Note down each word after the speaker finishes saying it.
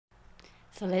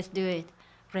So let's do it.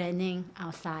 Raining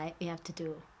outside, we have to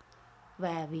do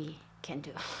where we can do.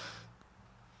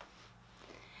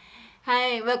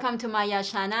 Hi, welcome to Maya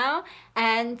channel,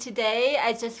 and today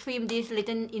I just filmed this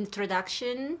little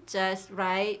introduction just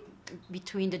right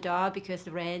between the door because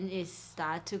the rain is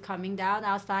start to coming down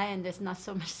outside and there's not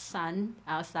so much sun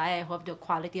outside. I hope the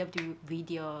quality of the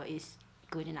video is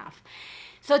good enough.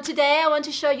 So today I want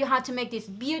to show you how to make this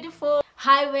beautiful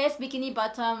high waist bikini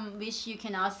bottom, which you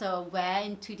can also wear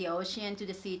into the ocean, to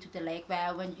the sea, to the lake,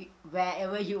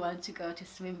 wherever you want to go to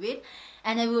swim with.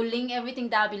 And I will link everything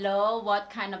down below, what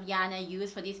kind of yarn I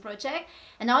use for this project.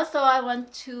 And also I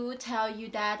want to tell you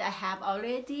that I have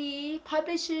already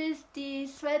published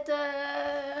this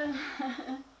sweater.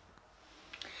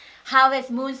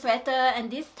 Harvest Moon sweater, and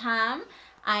this time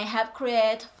I have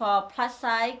created for plus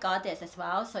size goddess as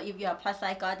well. So if you're a plus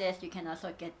size goddess, you can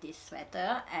also get this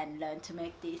sweater and learn to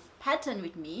make this pattern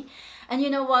with me. And you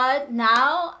know what?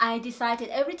 Now I decided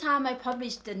every time I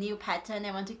publish the new pattern,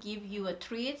 I want to give you a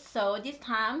treat. So this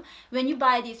time, when you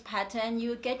buy this pattern,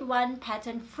 you get one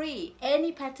pattern free.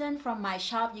 Any pattern from my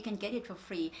shop, you can get it for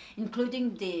free,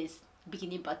 including this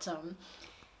bikini bottom.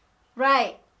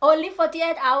 Right. Only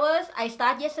 48 hours. I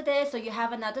start yesterday, so you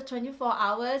have another 24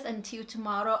 hours until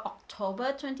tomorrow,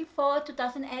 October 24,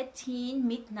 2018,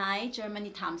 midnight,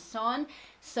 Germany time zone.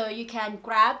 So you can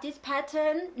grab this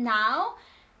pattern now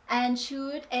and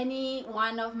shoot any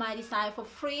one of my designs for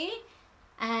free.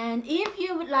 And if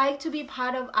you would like to be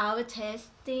part of our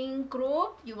testing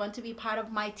group, you want to be part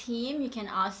of my team, you can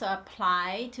also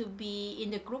apply to be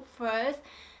in the group first.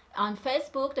 On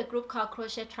Facebook, the group called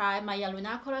Crochet Tribe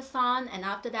Mayalunacorazon, and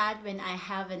after that, when I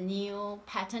have a new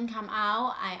pattern come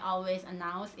out, I always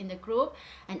announce in the group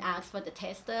and ask for the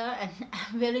tester. And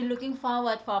I'm really looking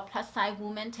forward for a plus size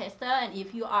woman tester. And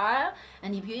if you are,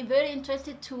 and if you're very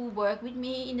interested to work with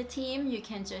me in the team, you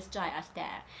can just join us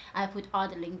there. I put all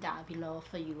the link down below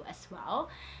for you as well.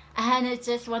 And I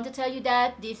just want to tell you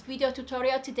that this video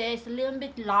tutorial today is a little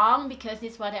bit long because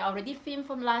it's what I already filmed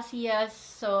from last year.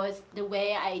 So it's the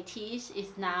way I teach is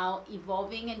now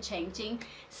evolving and changing.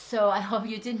 So I hope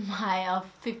you didn't mind of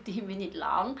 15-minute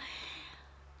long.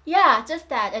 Yeah, just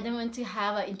that. I don't want to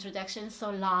have an introduction so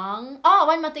long. Oh,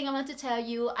 one more thing I want to tell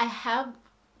you. I have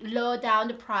low down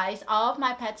the price of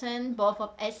my pattern, both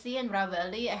of Etsy and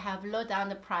Ravelry. I have low down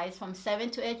the price from 7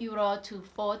 to 8 euro to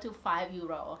 4 to 5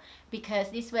 euro,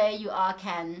 because this way you all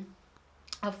can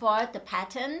afford the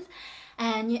patterns.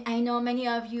 And I know many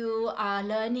of you are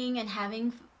learning and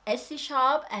having Etsy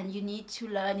shop, and you need to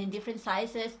learn in different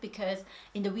sizes, because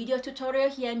in the video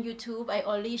tutorial here on YouTube I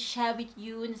only share with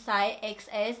you in size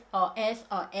XS or S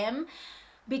or M,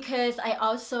 because I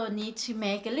also need to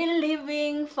make a little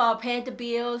living for pay the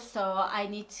bills, so I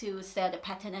need to sell the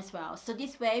pattern as well. So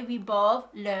this way we both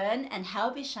learn and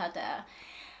help each other.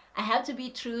 I have to be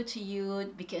true to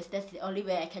you because that's the only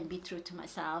way I can be true to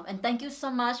myself. And thank you so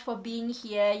much for being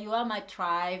here. You are my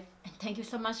tribe. And thank you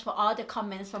so much for all the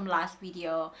comments from last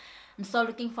video. I'm so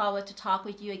looking forward to talk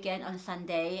with you again on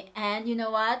Sunday. And you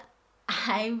know what?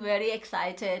 I'm very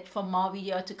excited for more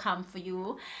video to come for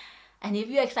you. And if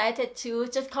you're excited too,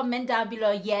 just comment down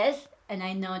below yes, and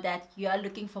I know that you are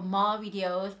looking for more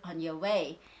videos on your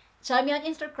way. Join me on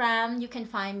Instagram. You can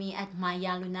find me at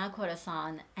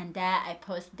Mayalunacorazon, and there I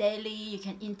post daily. You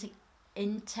can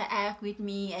interact with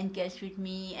me, engage with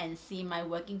me, and see my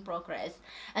work in progress.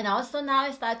 And also now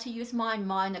I start to use more and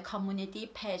more in the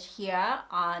community page here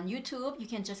on YouTube. You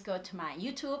can just go to my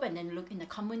YouTube and then look in the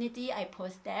community. I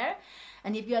post there.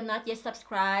 And if you are not yet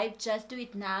subscribed, just do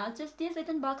it now. Just this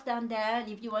little box down there. And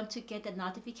if you want to get a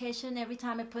notification every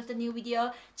time I post a new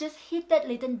video, just hit that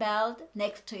little bell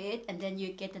next to it, and then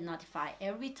you get notified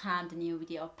every time the new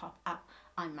video pop up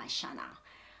on my channel.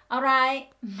 Alright,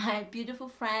 my beautiful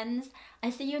friends,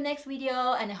 I see you next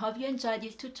video, and I hope you enjoyed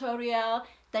this tutorial.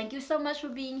 Thank you so much for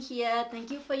being here. Thank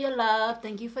you for your love.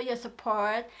 Thank you for your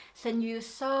support. Send you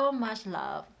so much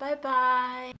love. Bye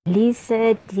bye.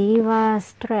 Alize Diva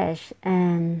Stretch,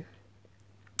 and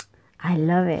I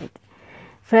love it.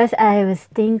 First I was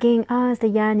thinking, oh, the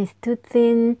yarn is too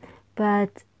thin,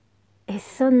 but it's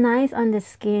so nice on the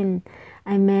skin.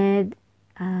 I made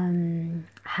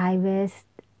high waist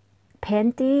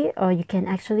panty, or you can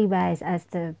actually wear it as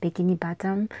the bikini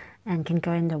bottom and can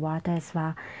go in the water as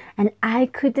well. And I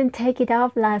couldn't take it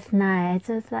off last night. It's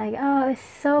just like, oh, it's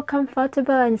so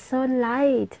comfortable and so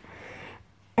light.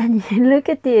 And look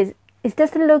at this. It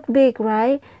doesn't look big,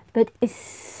 right? But it's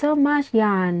so much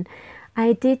yarn.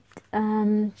 I did,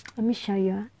 let me show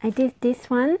you. I did this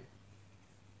one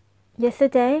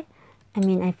yesterday.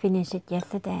 I finished it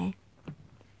yesterday.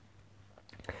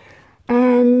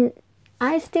 And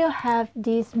I still have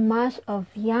this much of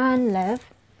yarn left.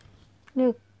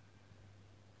 Look.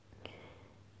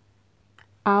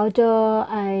 Although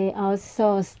I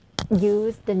also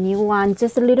use the new one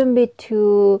just a little bit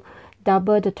to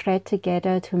double the thread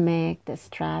together to make the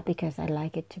strap, because I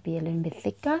like it to be a little bit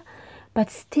thicker. But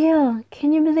still,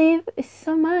 can you believe it's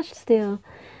so much still?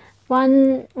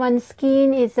 One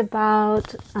skein is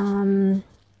about 100.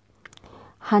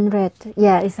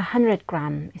 Yeah, it's 100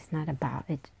 gram. It's not about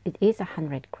it. It is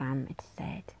 100 gram. It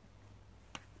said.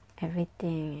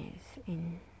 Everything is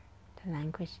in the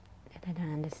language that I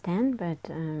don't understand, but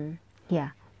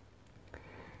yeah,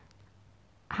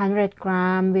 100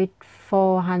 gram with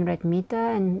 400 meter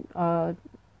and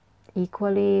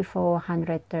equally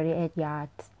 438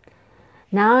 yards.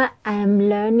 Now I'm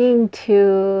learning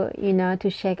to, to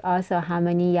check also how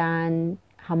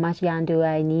much yarn do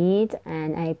I need,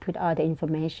 and I put all the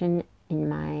information in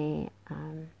my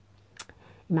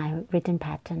written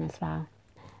pattern as well.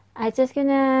 I'm just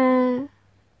gonna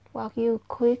walk you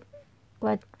quick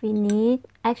what we need.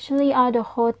 Actually, all the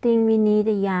whole thing we need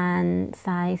a yarn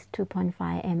size 2.5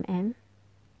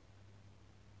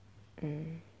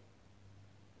 mm.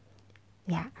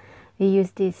 Yeah, we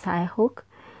use this side hook,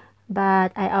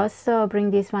 but I also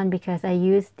bring this one because I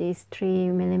use this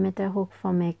 3mm hook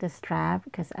for make the strap,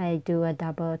 because I do a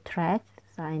double thread,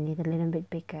 so I need a little bit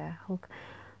bigger hook.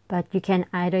 But you can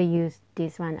either use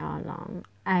this one or long.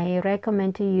 I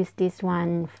recommend to use this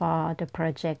one for the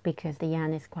project because the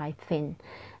yarn is quite thin.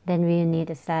 Then we need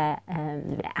a pair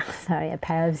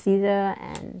of scissors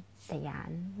and the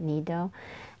yarn needle.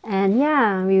 And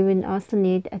yeah, we will also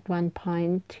need at one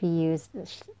point to use the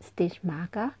stitch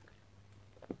marker.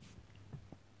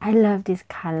 I love this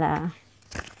color.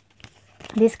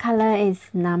 This color is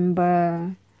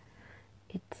number,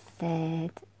 it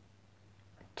said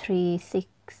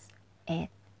 368.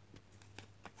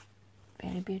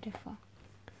 Very beautiful.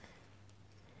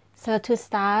 So to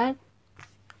start,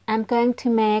 I'm going to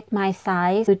make my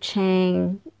size to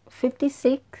chain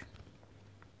 56.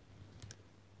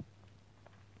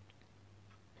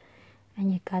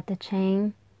 And you got the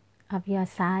chain of your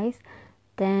size.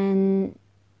 Then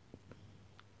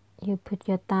you put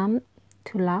your thumb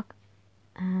to lock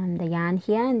the yarn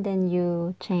here, and then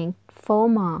you chain 4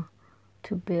 more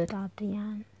to build up the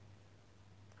yarn.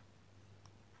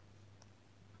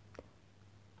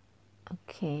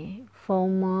 Okay, 4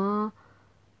 more.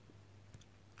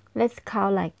 Let's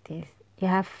count like this. You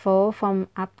have 4 from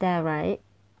up there, right?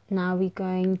 Now we're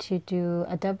going to do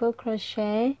a double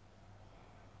crochet.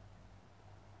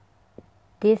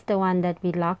 This, the one that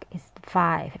we lock, is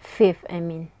 5th, I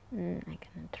mean. I'm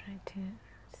gonna try to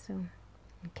zoom.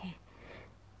 Okay.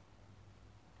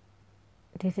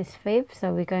 This is 5th,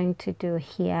 so we're going to do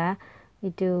here. We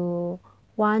do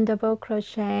 1 double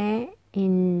crochet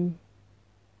in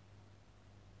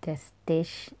the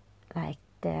stitch, like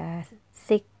the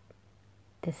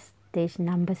stitch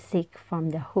number 6 from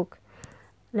the hook.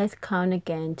 Let's count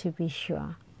again to be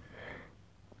sure.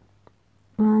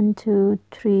 1, 2,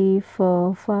 3,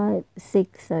 4, 5,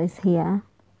 6. So it's here.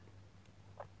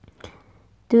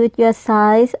 Do it your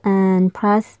size and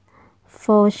press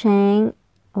 4 chain,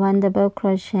 1 double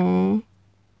crochet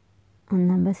on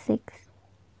number 6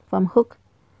 from hook.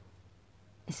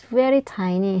 It's very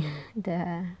tiny,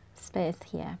 the space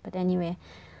here, but anyway,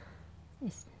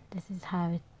 this is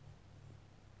how it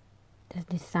the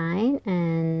design,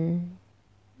 and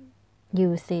you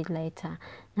will see it later.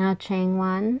 Now chain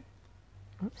 1.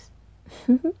 Oops.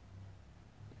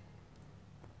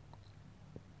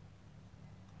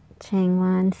 Chain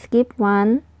 1, skip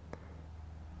 1,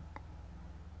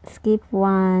 skip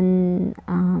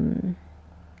 1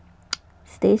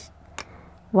 stitch,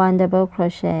 1 double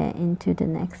crochet into the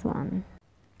next one.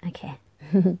 Okay.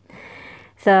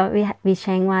 So we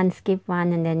chain 1, skip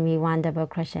 1, and then we 1 double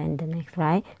crochet in the next,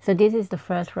 right? So this is the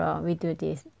first row. We do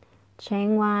this: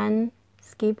 chain 1,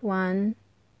 skip 1,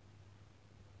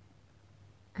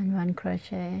 and 1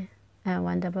 crochet,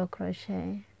 1 double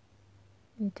crochet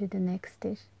into the next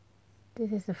stitch.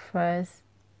 This is the first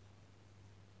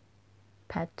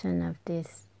pattern of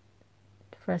this,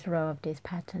 first row of this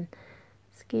pattern.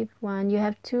 Skip 1. You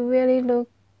have to really look,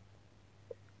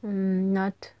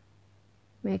 not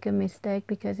make a mistake,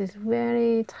 because it's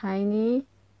very tiny,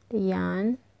 the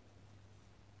yarn.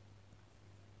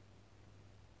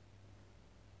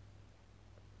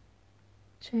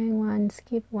 Chain 1,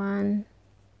 skip 1.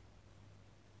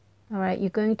 All right, you're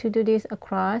going to do this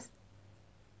across.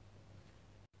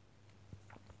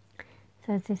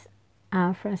 So this is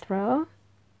our first row.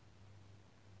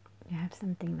 You have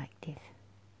something like this.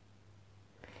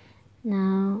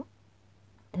 Now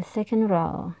the second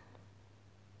row.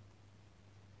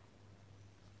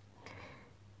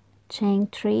 chain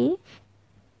 3,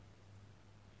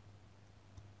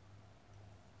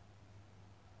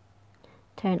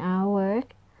 turn our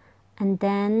work, and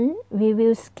then we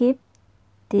will skip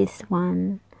this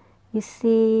one. You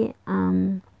see,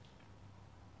 I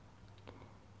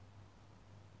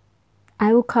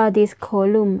will call this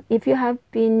column. If you have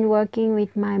been working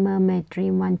with my Mermaid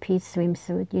Dream one-piece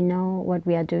swimsuit, you know what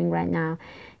we are doing right now,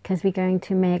 because we're going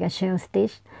to make a shell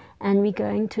stitch, and we're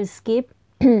going to skip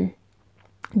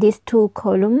these 2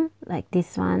 columns, like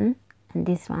this one and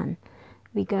this one.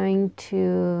 We're going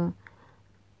to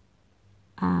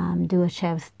do a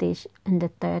shell stitch in the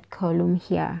 3rd column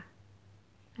here,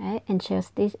 right? And shell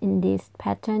stitch in this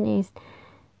pattern is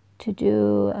to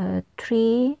do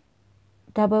 3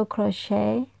 double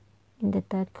crochet in the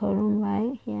 3rd column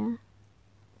right here.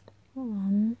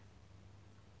 1,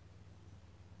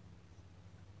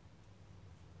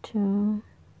 2,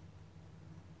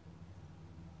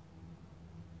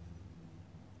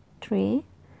 3,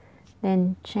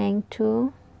 then chain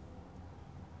 2,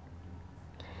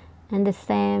 and the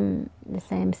same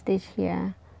stitch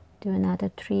here. Do another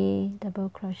 3 double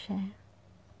crochet.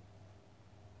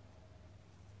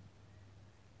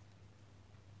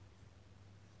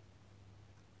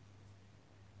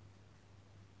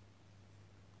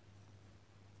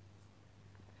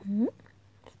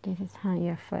 This is how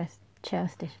your first shell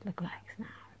stitch looks like now.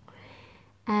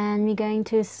 And we're going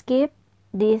to skip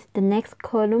this, the next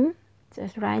column,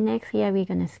 just right next here. We're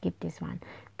going to skip this one.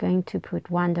 Going to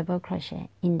put 1 double crochet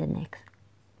in the next.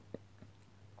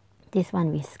 This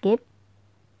one we skip,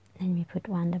 then we put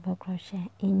 1 double crochet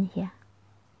in here.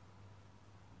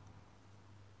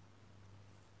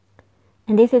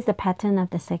 And this is the pattern of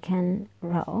the 2nd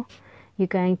row. You're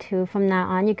going to, from now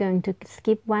on, you're going to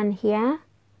skip 1 here.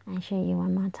 I'll show you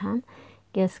one more time.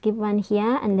 You skip 1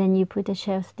 here, and then you put a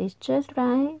shell stitch just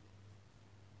right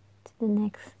to the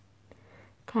next.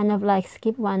 Kind of like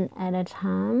skip 1 at a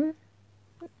time,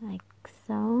 like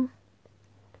so.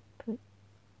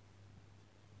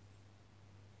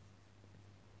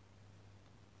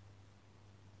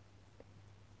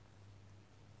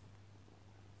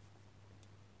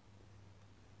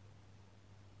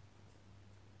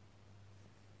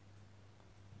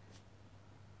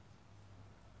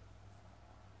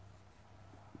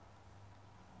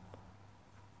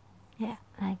 Yeah,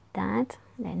 like that.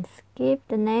 Then skip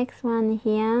the next one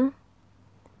here,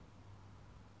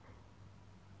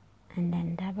 and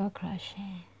then double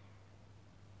crochet.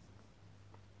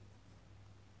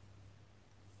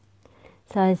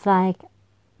 So it's like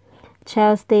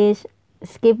shell stitch,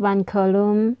 skip 1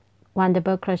 column, 1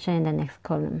 double crochet in the next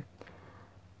column.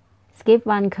 Skip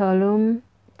 1 column,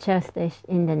 shell stitch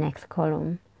in the next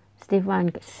column. Skip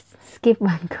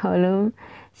one column,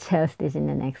 shell stitch in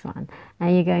the next one.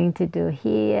 And you're going to do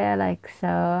here like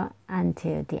so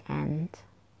until the end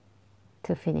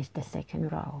to finish the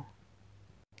 2nd row.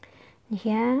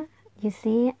 Here you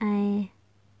see I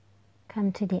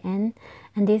come to the end,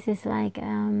 and this is like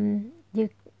if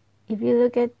you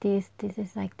look at this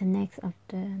is like the next of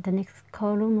the next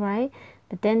column, right?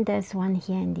 But then there's one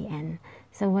here in the end.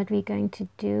 So what we're going to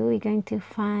do, we're going to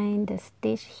find the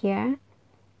stitch here.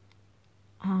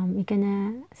 We're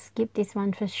gonna skip this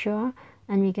one for sure,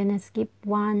 and we're gonna skip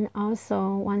 1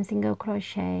 also, 1 single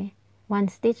crochet, 1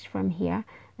 stitch from here,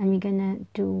 and we're gonna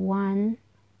do 1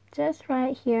 just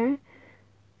right here.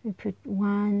 We put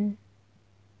 1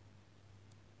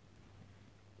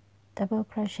 double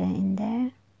crochet in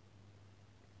there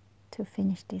to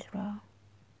finish this row.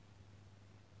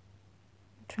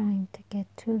 I'm trying to get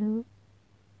 2 loops.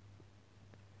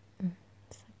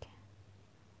 It's okay.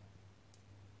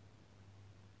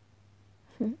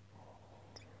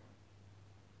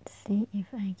 See if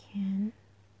I can.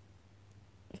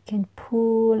 You can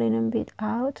pull a little bit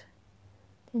out,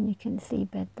 then you can see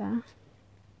better.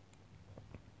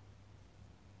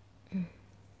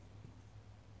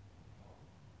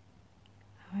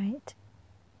 Alright,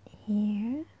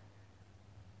 here.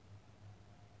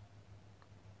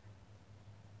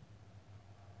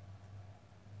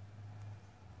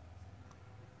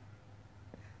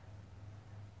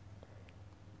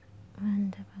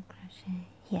 One double crochet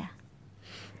here.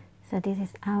 So this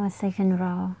is our 2nd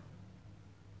row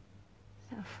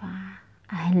so far.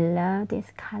 I love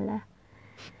this color.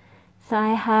 So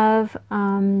I have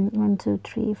 1, 2,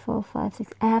 3, 4, 5,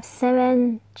 6. I have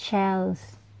 7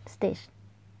 shells stitched.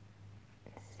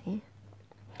 See.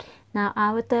 Now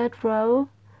our 3rd row,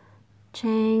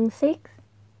 chain 6.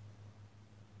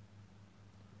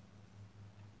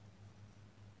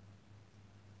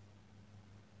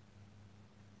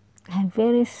 I'm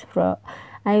very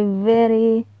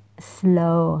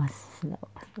slow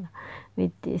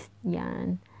with this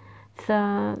yarn.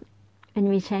 So when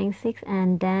we chain 6,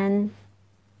 and then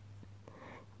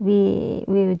we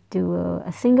will do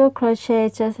a single crochet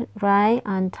just right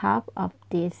on top of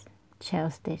this shell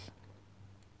stitch.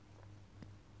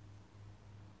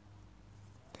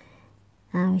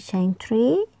 Now we chain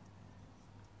 3,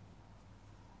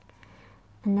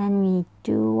 and then we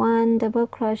do 1 double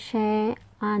crochet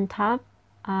on top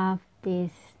of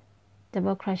this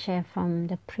double crochet from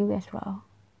the previous row.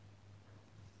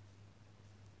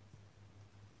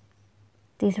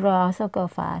 This row also go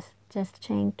fast. Just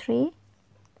chain 3,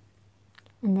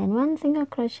 and then 1 single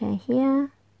crochet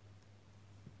here,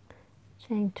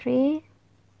 chain 3,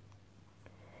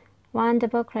 1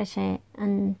 double crochet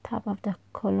on top of the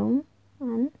column,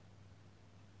 and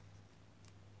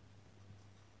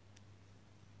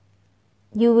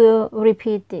you will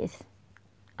repeat this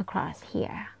across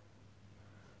here.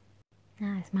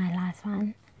 Now it's my last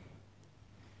one.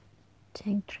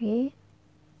 Chain 3,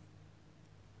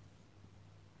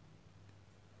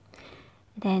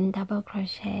 then double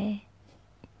crochet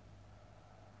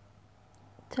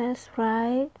just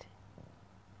right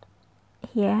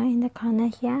here in the corner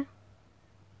here.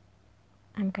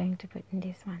 I'm going to put in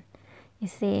this one. You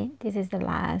see, this is the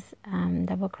last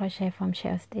double crochet from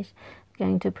shell stitch. I'm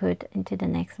going to put into the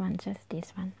next one, just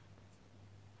this one.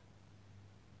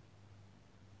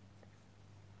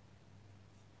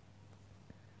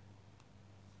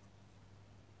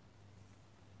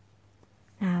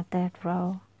 Now third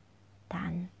row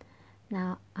done.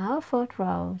 Now our 4th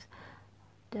row,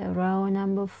 the row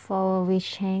number 4, we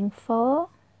chain 4,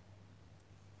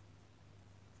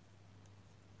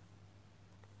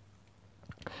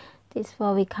 this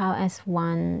 4 we count as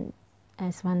one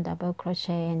double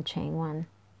crochet and chain 1,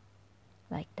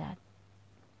 like that.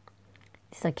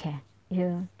 It's okay,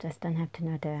 you just don't have to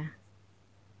know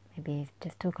maybe it's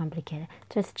just too complicated.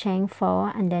 Just chain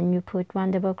 4, and then you put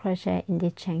 1 double crochet in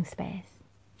this chain space.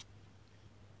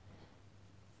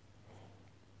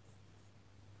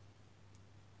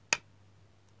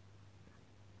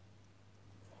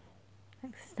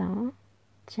 Like so,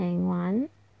 chain 1,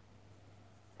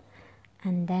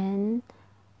 and then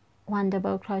 1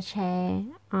 double crochet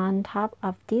on top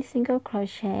of this single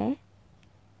crochet,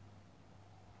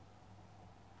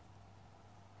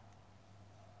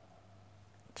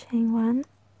 chain 1,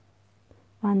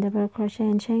 1 double crochet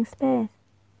and chain space.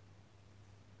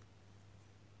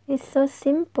 It's so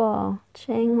simple.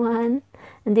 Chain 1,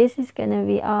 and this is gonna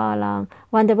be all along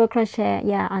 1 double crochet,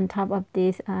 yeah, on top of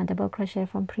this double crochet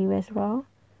from previous row.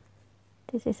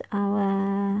 This is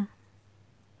our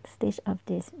stitch of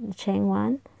this chain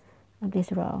 1 of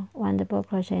this row. 1 double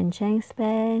crochet and chain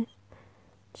space,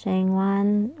 chain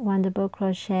 1, 1 double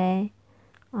crochet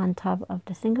on top of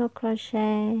the single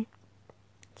crochet,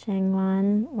 chain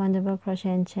 1, 1 double crochet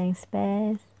and chain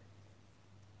space.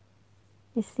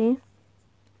 You see,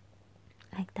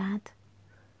 like that.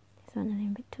 This one a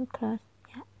little bit too close,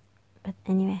 yeah, but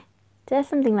anyway, just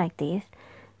something like this.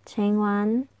 Chain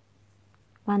 1,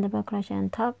 1 double crochet on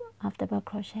top of double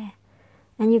crochet,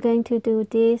 and you're going to do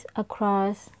this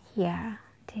across here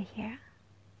to here.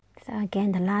 So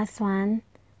again, the last one,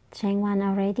 chain 1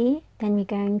 already, then we're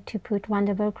going to put 1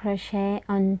 double crochet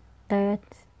on third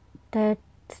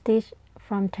stitch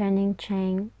from turning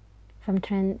chain,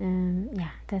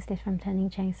 third stitch from turning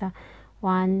chain. So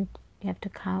 1, you have to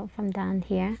count from down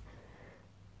here,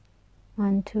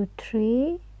 1, 2,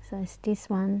 3, so it's this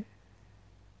one.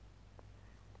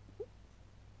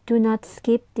 Do not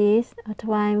skip this,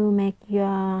 otherwise will make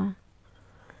your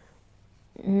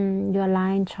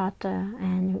line shorter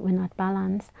and it will not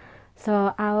balance.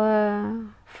 So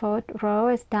our 4th row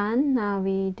is done. Now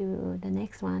we do the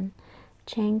next one.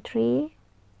 Chain 3,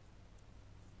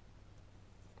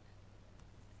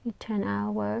 we turn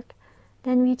our work,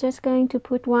 then we're just going to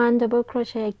put 1 double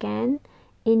crochet again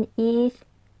in each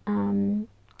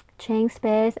chain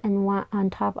space, and 1 on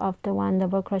top of the 1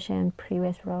 double crochet in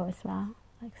previous row as well,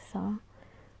 like so.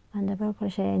 1 double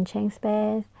crochet in chain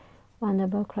space, 1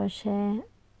 double crochet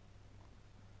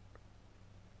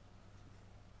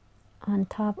on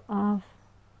top of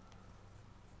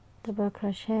double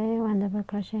crochet, 1 double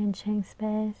crochet in chain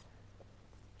space,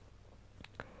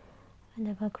 1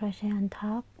 double crochet on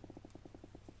top,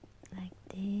 like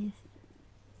this,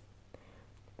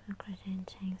 double crochet in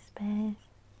chain space.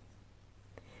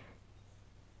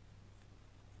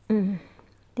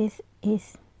 This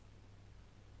is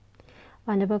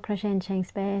 1 double crochet in chain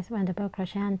space, 1 double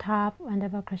crochet on top, 1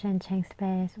 double crochet in chain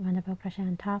space, 1 double crochet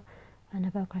on top, 1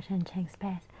 double crochet in chain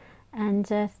space, and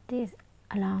just this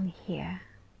along here.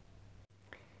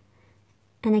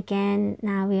 And again,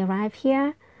 now we arrive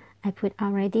here, I put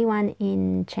already one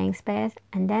in chain space,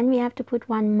 and then we have to put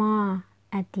one more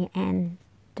at the end.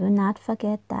 Do not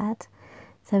forget that.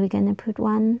 So we're going to put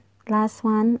one last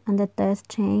one on the third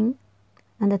chain,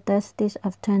 on the third stitch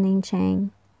of turning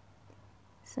chain.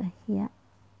 So here,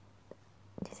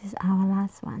 this is our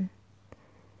last one.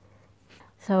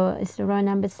 So it's the row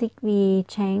number 6, we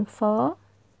chain 4.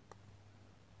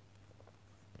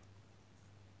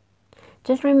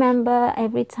 Just remember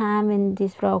every time in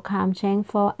this row come chain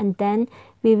 4, and then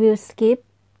we will skip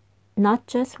not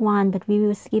just one, but we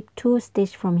will skip 2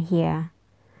 stitches from here.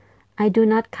 I do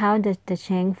not count the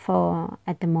chain 4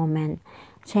 at the moment.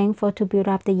 Chain 4 to build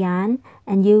up the yarn,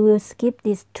 and you will skip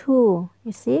these 2.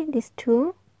 You see these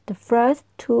 2? The first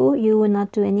 2 you will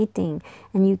not do anything,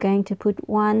 and you're going to put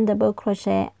 1 double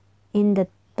crochet in the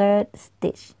third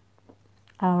stitch.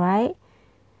 Alright?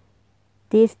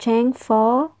 This chain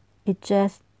 4 is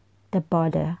just the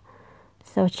border.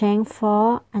 So chain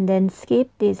 4 and then skip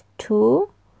these 2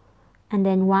 and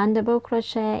then 1 double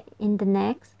crochet in the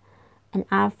next, and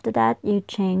after that you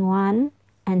chain 1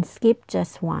 and skip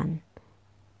just 1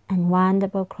 and 1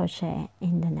 double crochet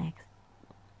in the next,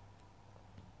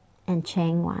 and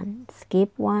chain 1,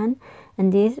 skip 1,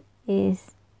 and this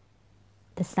is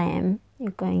the same.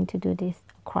 You're going to do this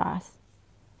across.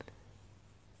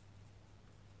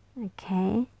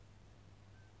 Okay,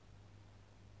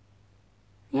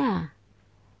 yeah,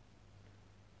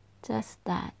 just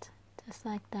that, just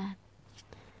like that.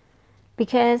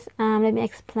 Because let me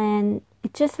explain,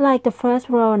 it's just like the first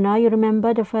row. Now you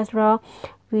remember the first row,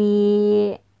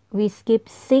 we skip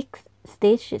 6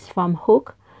 stitches from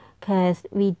hook, because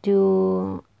we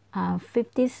do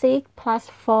 56 plus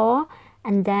 4,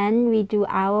 and then we do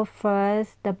our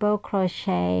first double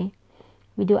crochet.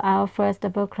 We do our first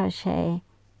double crochet,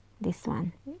 this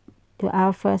one, do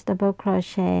our first double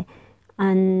crochet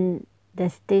on the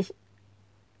stitch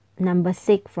number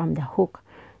 6 from the hook.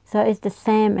 So it's the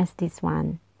same as this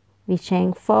one. We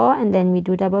chain 4 and then we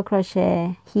do double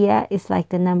crochet. Here it's like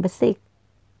the number 6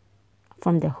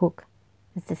 from the hook.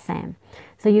 It's the same.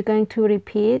 So you're going to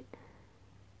repeat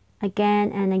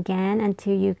again and again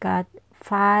until you got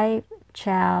 5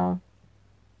 shell.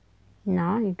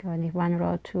 No, you got 1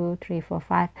 row, 2, 3, 4,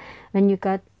 5. When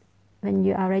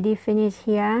you already finish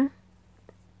here,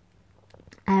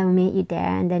 I will meet you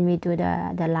there, and then we do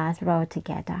the last row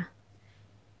together.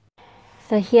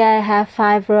 So here I have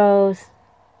 5 rows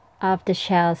of the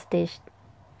shell stitch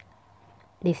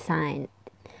design.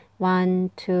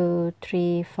 1, 2,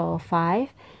 3, 4, 5.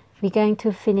 We're going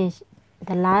to finish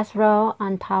the last row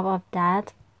on top of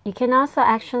that. You can also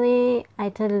actually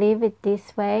either leave it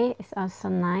this way, it's also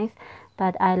nice,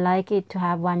 but I like it to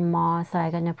have one more, so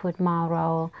I'm gonna put more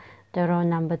row, the row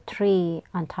number 3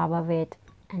 on top of it,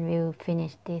 and we'll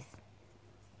finish this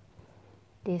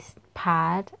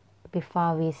part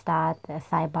before we start the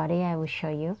side body. I will show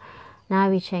you. Now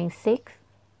we chain 6,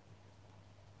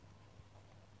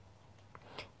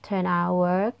 turn our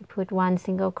work, put 1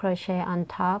 single crochet on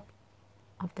top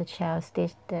of the shell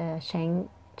stitch, the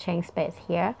chain space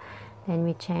here, then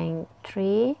we chain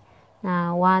 3.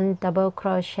 Now 1 double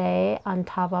crochet on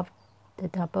top of the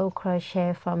double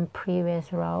crochet from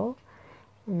previous row,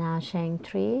 and now chain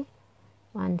 3,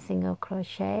 1 single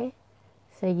crochet.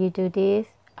 So you do this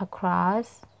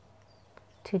across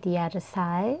to the other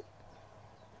side.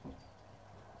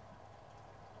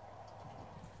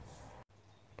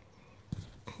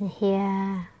 And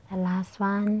here the last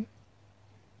one,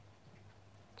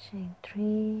 chain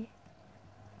 3,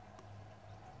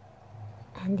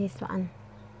 and this one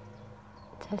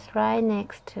just right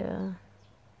next to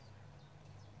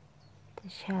the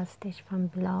shell stitch from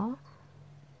below.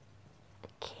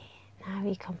 Okay, now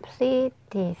we complete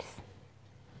this.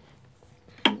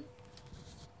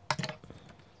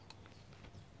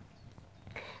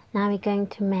 Now we're going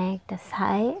to make the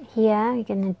side. Here we're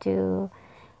going to do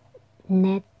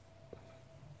net,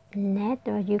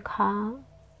 or you call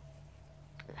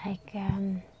like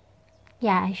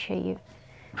yeah, I show you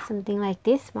something like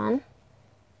this one,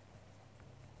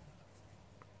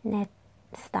 net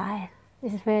style.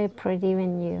 It's very pretty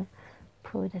when you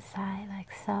put aside like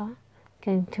so.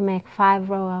 Going to make 5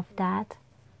 rows of that.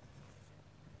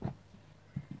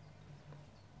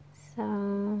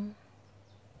 So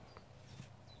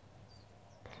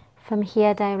from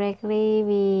here directly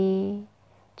we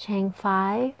chain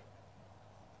 5,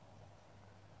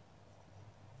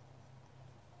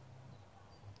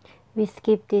 we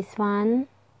skip this one,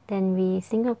 then we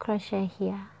single crochet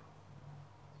here,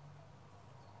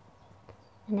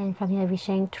 and then from here we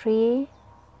chain 3,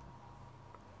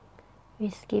 we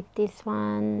skip this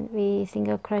one, we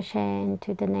single crochet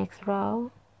into the next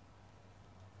row,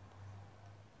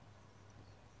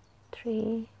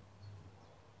 3.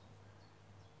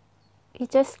 We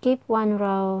just skip one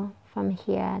row from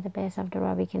here, the base of the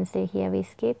row. We can see here we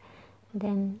skip,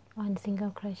 then 1 single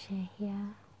crochet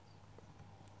here,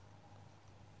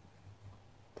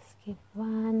 skip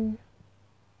 1,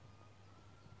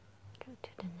 go to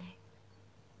the next.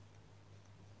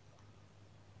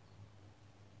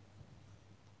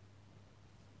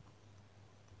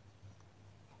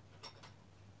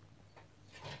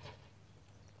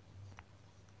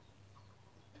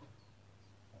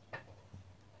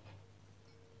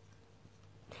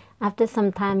 After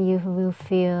some time, you will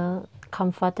feel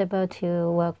comfortable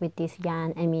to work with this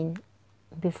yarn. I mean,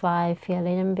 before I feel a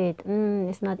little bit,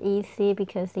 it's not easy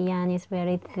because the yarn is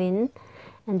very thin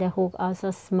and the hook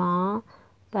also small.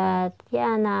 But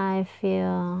yeah, now I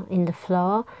feel in the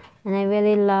flow, and I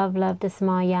really love the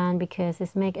small yarn because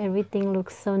it makes everything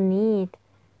look so neat.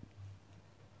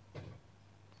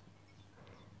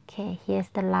 Okay, here's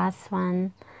the last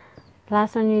one.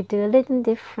 Last one we do a little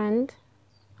different.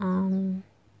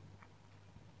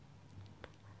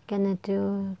 Gonna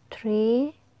do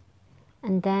 3,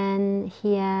 and then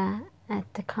here at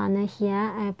the corner here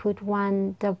I put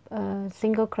 1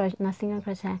 single crochet, not single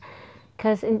crochet,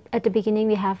 because at the beginning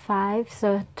we have 5,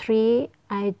 so 3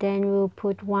 I then will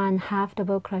put 1 half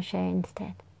double crochet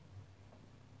instead.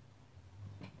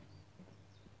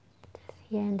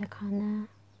 Here in the corner.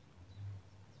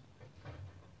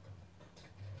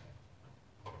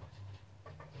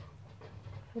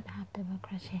 Put half double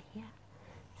crochet here.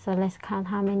 So let's count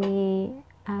how many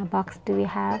boxes do we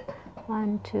have.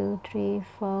 1, 2, 3,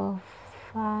 4,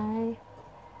 5,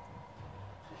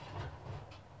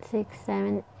 6,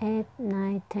 7, 8,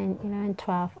 9, 10, 11,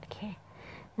 12. Okay.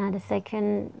 Now the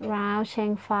second round,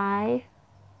 chain 5.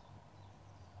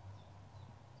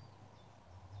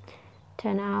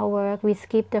 Turn our work. We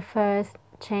skip the first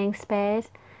chain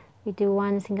space. We do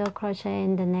 1 single crochet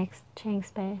in the next chain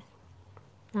space.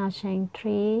 Now chain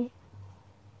 3.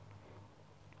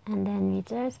 And then we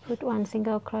just put 1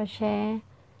 single crochet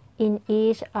in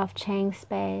each of chain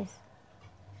space.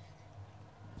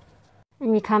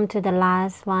 And we come to the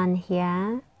last one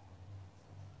here,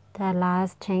 the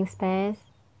last chain space.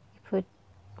 We put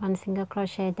 1 single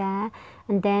crochet there,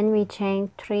 and then we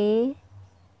chain 3,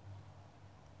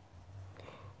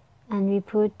 and we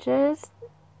put just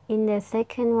in the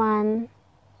second one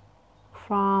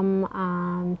from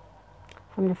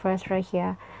the first row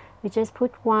here. We just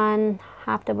put 1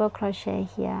 half double crochet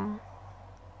here,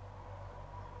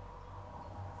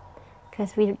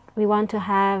 because we want to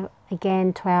have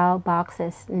again 12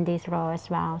 boxes in this row as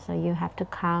well, so you have to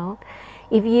count.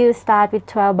 If you start with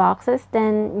 12 boxes,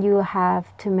 then you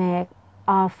have to make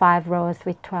all 5 rows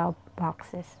with 12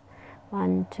 boxes.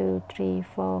 1, 2, 3,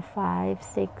 4, 5,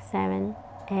 6, 7,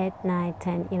 8, 9,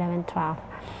 10, 11, 12.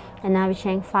 And now we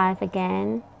chain 5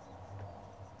 again.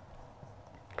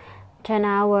 Turn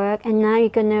our work, and now you're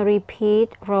gonna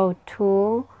repeat row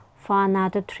 2 for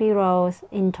another 3 rows,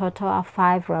 in total of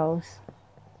 5 rows.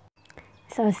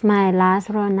 So it's my last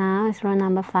row now, it's row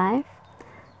number 5.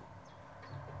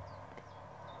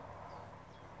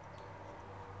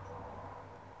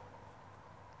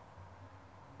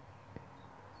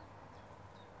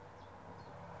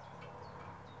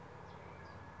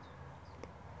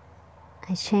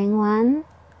 I chain 1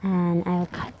 and I will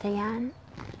cut the yarn.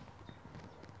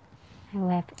 I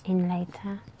wrap in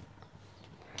later.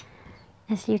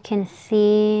 As you can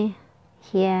see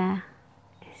here,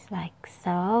 it's like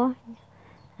so.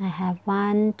 I have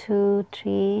 1, 2,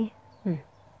 3.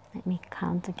 Let me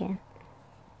count again.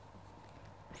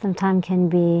 Sometimes can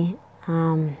be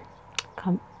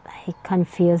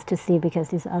confused to see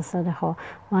because it's also the whole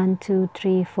 1, 2,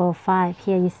 3, 4, 5.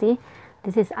 Here you see,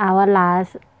 this is our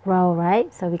last row,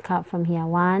 right? So we count from here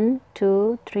 1,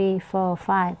 2, 3, 4,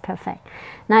 5. Perfect.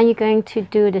 Now you're going to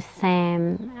do the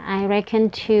same. I reckon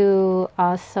to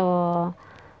also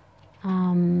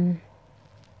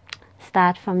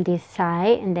start from this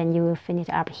side, and then you will finish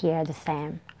up here the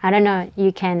same. I don't know,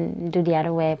 you can do the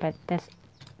other way, but that's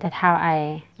how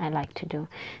I like to do.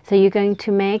 So you're going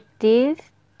to make this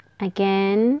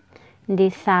again,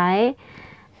 this side,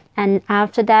 and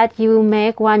after that you will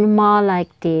make one more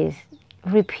like this.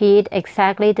 Repeat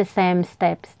exactly the same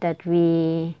steps that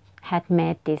we had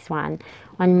made this one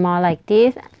more like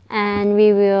this, and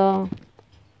we will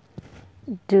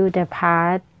do the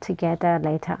part together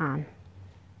later on.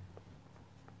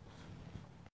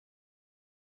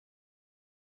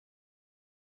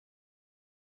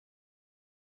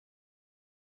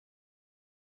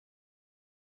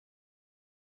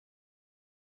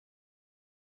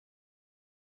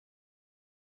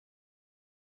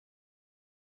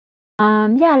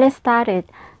 Yeah, let's start it.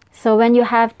 So when you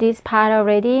have this part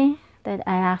already, that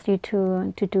I asked you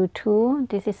to do 2,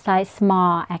 this is size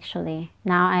small actually.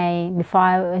 Now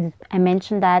before I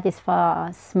mentioned that it's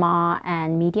for small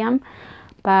and medium,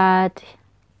 but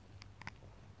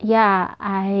yeah,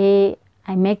 I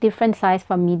make different size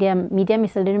for medium. Medium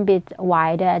is a little bit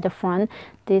wider at the front.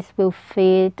 This will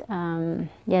fit,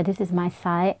 yeah, this is my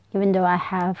size, even though I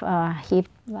have a hip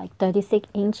like 36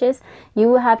 inches. You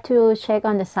will have to check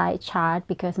on the size chart,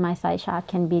 because my size chart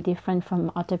can be different from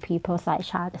other people's size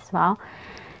chart as well.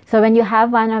 So when you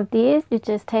have one of these, you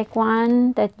just take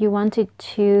one that you wanted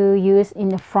to use in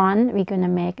the front. We're gonna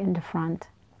make in the front.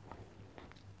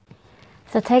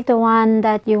 So take the one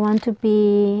that you want to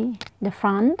be the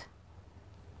front,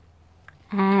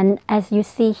 and as you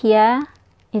see here,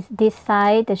 is this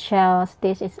side, the shell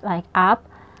stitch is like up.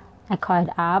 I call it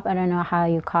up, I don't know how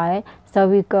you call it. So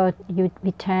we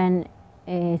turn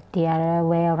it the other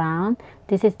way around.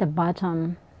 This is the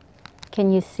bottom.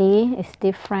 Can you see it's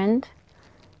different?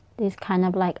 This kind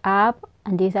of like up,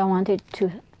 and this I want it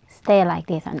to stay like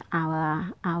this on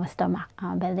our stomach,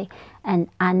 our belly. And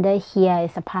under here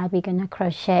is the part we're gonna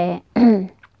crochet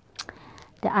the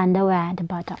underwear at the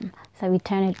bottom. So we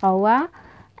turn it over,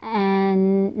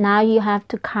 and now you have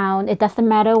to count. It doesn't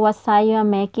matter what size you are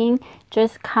making,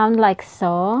 just count like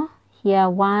so. Here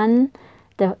 1,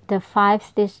 the 5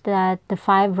 stitch, that the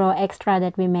 5 row extra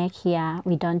that we make here,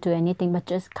 we don't do anything, but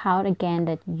just count again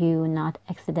that you not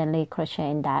accidentally crochet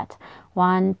in that.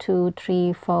 1, 2,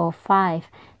 3, 4, 5.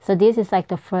 So this is like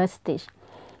the first stitch.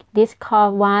 This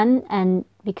called 1, and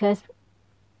because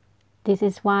this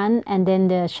is 1, and then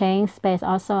the chain space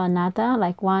also another,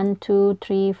 like 1, 2,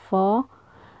 3, 4.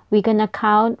 We're gonna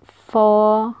count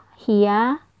 4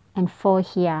 here and 4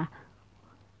 here.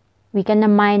 We're gonna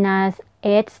minus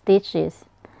 8 stitches.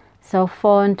 So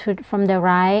 4 from the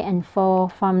right and 4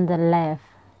 from the left.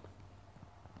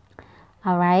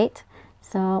 Alright,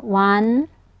 so 1,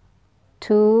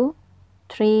 2,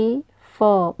 3,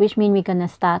 4, which means we're gonna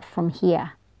start from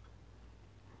here.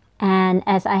 And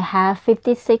as I have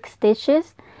 56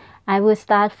 stitches, I will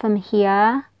start from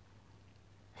here,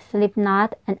 slip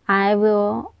knot, and I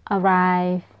will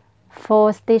arrive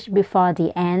 4 stitches before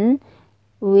the end,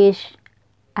 which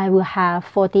I will have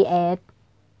 48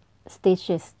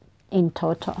 stitches in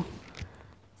total.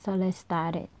 So let's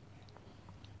start it.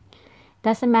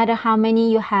 Doesn't matter how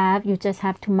many you have, you just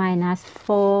have to minus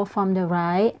 4 from the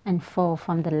right and 4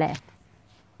 from the left.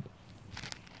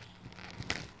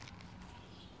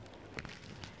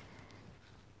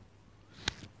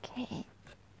 Okay,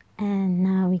 and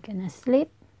now we're gonna slip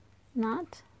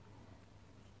knot,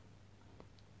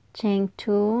 chain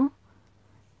 2,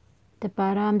 the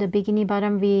bottom, the bikini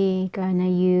bottom, we gonna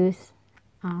use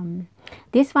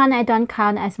this one I don't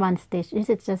count as 1 stitch. This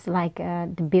is just like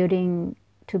the building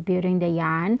the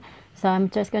yarn. So I'm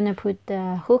just gonna put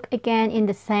the hook again in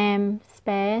the same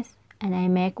space, and I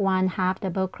make 1/2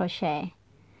 double crochet.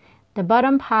 The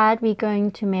bottom part we're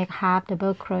going to make 1/2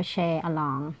 double crochet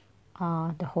along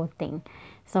the whole thing.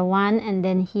 So 1, and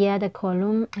then here the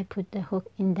column, I put the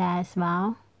hook in there as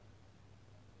well.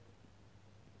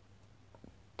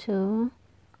 2,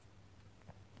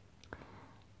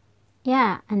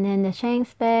 yeah, and then the chain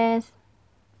space,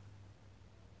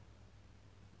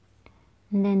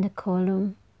 and then the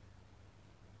column,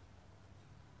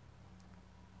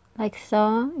 like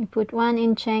so. You put 1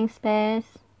 in chain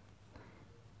space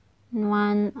and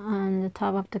 1 on the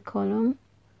top of the column,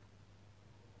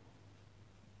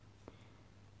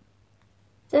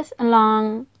 just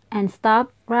along, and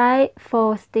stop right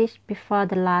 4 stitch before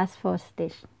the last 4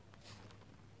 stitch.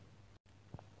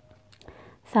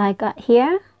 So I got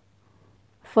here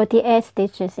 48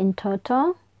 stitches in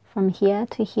total from here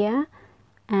to here,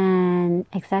 and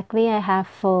exactly I have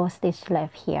 4 stitches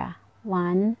left here.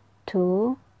 1,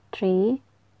 2, 3,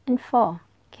 and 4.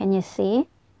 Can you see?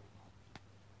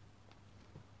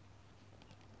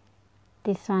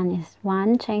 This one is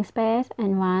 1 chain space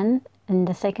and 1, and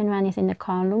the second one is in the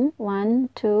column, 1,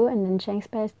 2, and then chain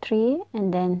space 3,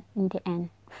 and then in the end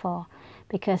 4,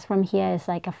 because from here is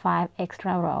like a 5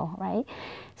 extra row, right?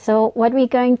 So what we're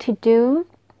going to do,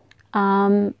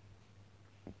 the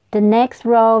next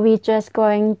row we're just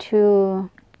going to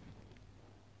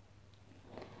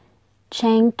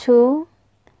chain 2,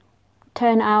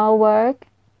 turn our work,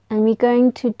 and we're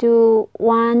going to do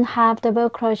 1/2 double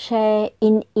crochet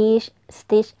in each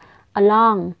stitch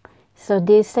along. So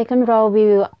this second row we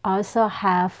will also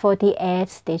have 48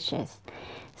 stitches.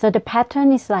 So the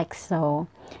pattern is like so.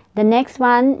 The next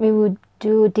one we will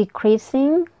do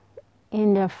decreasing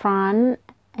in the front,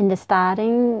 in the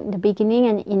starting, the beginning,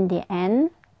 and in the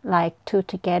end, like 2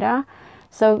 together.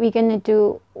 So we're gonna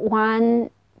do 1,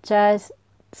 just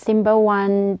simple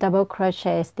 1 double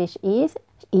crochet stitch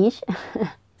each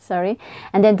sorry,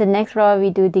 and then the next row we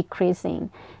do decreasing.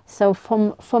 So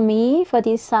for me, for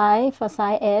this side, for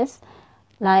size S,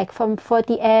 like from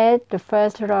 48, the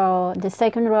first row, the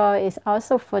second row is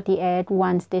also 48,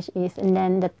 1 stitch each, and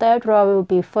then the third row will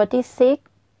be 46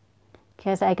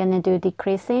 because I'm gonna do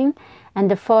decreasing, and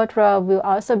the fourth row will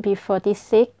also be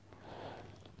 46,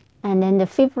 and then the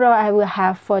fifth row I will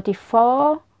have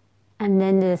 44, and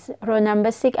then this row number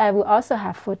 6 I will also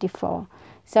have 44.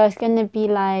 So it's gonna be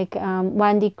like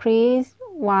 1 decrease,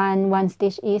 1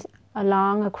 stitch each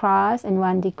along across, and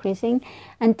 1 decreasing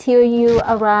until you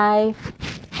arrive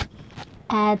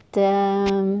at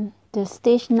the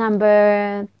stitch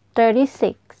number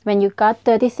 36. When you got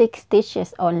 36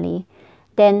 stitches only,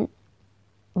 then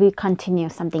we continue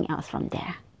something else from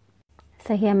there.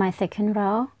 So here my second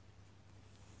row,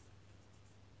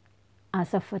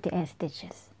 also 48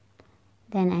 stitches.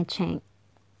 Then I chain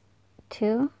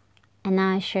 2, and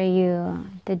now I show you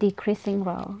the decreasing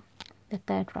row, the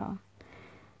third row.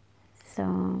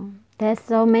 So there's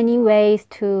so many ways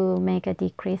to make a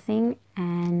decreasing,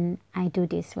 and I do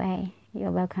this way.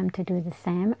 You're welcome to do the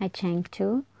same. I chain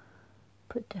 2,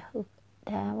 put the hook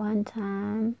there 1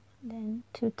 time, then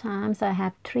 2 times. So I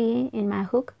have 3 in my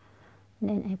hook,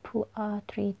 then I pull all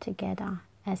 3 together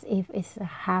as if it's a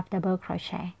half double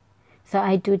crochet. So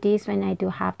I do this when I do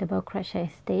half double crochet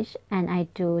stitch, and I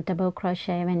do double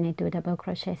crochet when I do double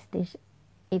crochet stitch,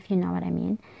 if you know what I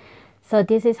mean. So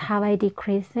this is how I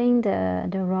decreasing the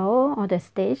row or the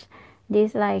stitch.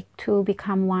 This like 2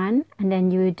 become 1, and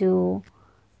then you do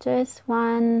just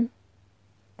 1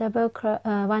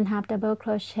 half double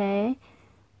crochet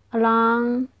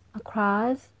along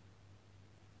across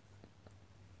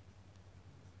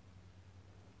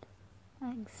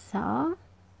like so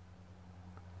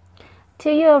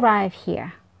till you arrive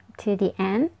here to the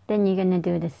end. Then you're gonna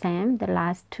do the same. The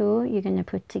last 2 you're gonna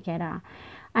put together.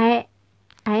 I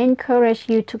encourage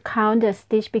you to count the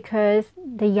stitch because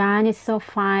the yarn is so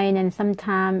fine and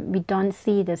sometimes we don't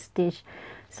see the stitch.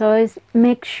 So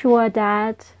make sure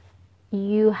that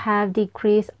you have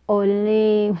decreased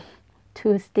only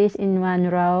 2 stitches in 1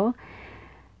 row,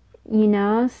 you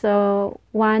know. So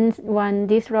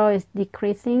this row is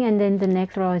decreasing, and then the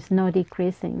next row is no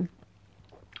decreasing.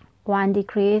 1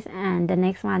 decrease, and the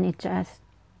next one is just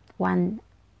 1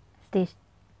 stitch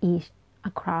each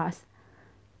across.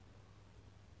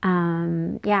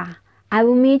 Yeah, I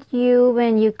will meet you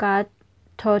when you got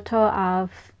total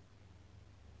of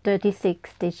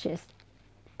 36 stitches,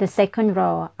 the second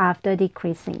row after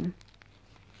decreasing.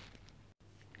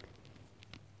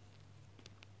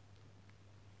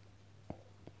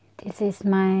 This is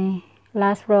my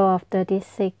last row of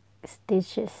 36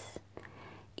 stitches.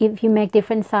 If you make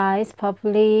different size,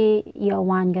 probably your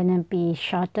one gonna be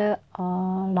shorter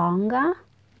or longer.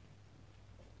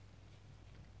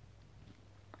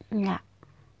 Yeah.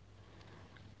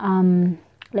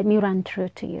 Let me run through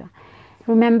to you.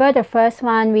 Remember the first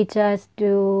one we just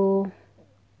do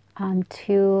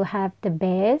to have the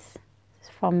base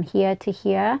from here to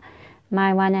here.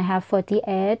 My one I have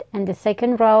 48, and the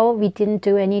second row we didn't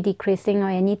do any decreasing or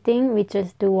anything. We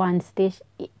just do 1 stitch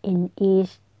in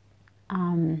each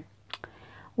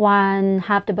 1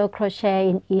 half double crochet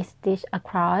in each stitch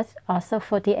across, also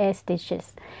 48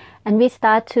 stitches. And we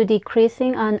start to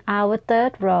decreasing on our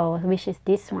third row, which is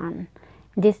this one.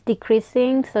 This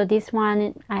decreasing, so this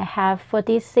one I have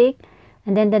 46,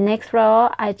 and then the next row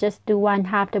I just do 1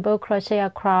 half double crochet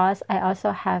across. I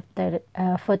also have the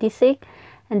 46,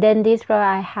 and then this row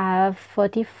I have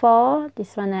 44.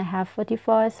 This one I have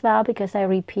 44 as well because I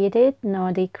repeated,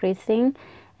 no decreasing.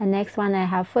 And next one I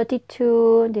have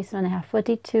 42, this one I have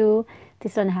 42,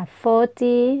 this one I have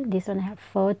 40, this one I have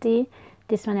 40,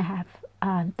 this one I have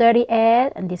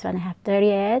 38, and this one I have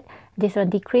 38. This one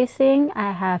decreasing,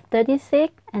 I have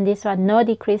 36, and this one no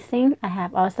decreasing, I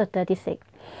have also 36.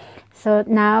 So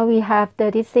now we have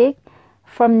 36.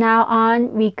 From now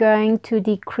on, we're going to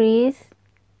decrease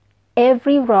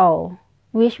every row,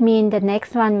 which means the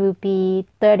next one will be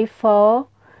 34,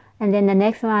 and then the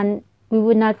next one we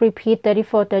will not repeat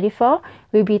 34, 34,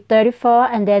 will be 34,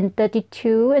 and then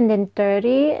 32, and then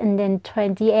 30, and then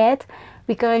 28.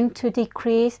 We're going to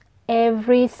decrease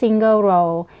every single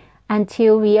row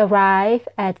until we arrive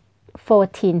at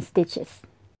 14 stitches.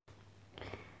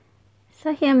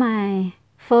 So here are my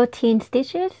 14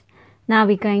 stitches. Now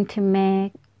we're going to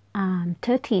make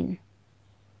 13.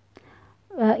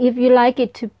 If you like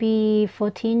it to be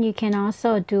 14, you can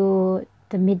also do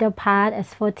the middle part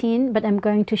as 14, but I'm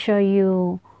going to show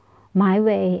you my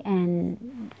way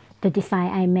and the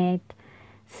design I made.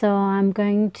 So I'm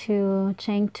going to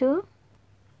chain 2,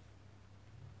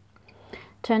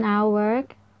 turn out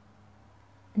work.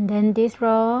 And then this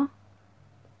row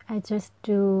I just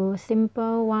do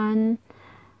simple 1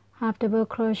 half double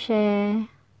crochet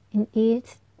in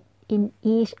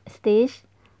each stitch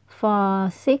for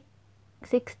six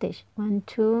stitches. 1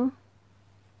 2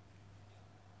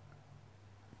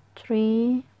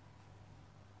 3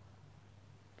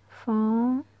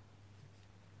 4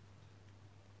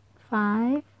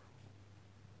 5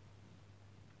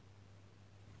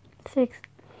 6.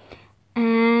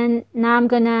 And now I'm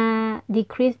gonna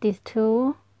decrease these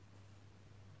 2.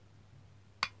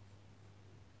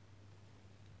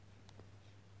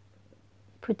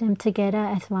 Put them together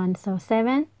as one, so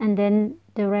 7, and then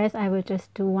the rest I will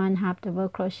just do 1 half double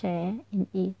crochet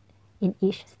in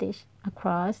each stitch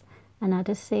across,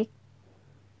 another 6.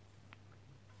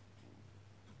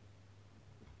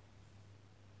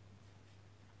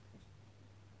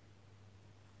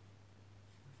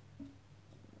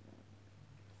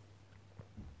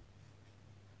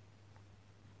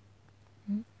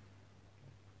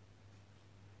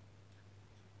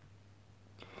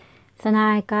 So now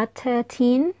I got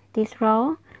 13 this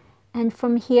row, and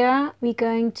from here we're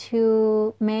going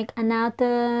to make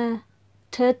another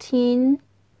 13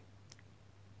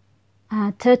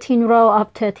 row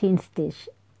of 13 stitch.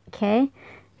 Okay,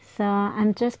 so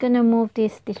I'm just gonna move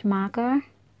this stitch marker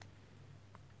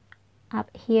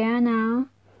up here now.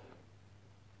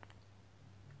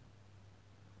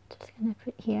 Just gonna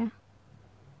put here.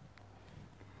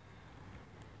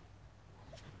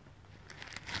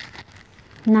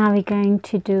 Now we're going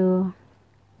to do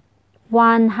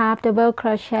 1 half double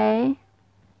crochet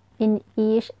in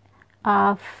each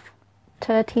of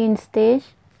 13 stitch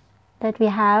that we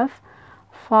have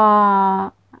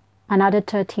for another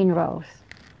 13 rows.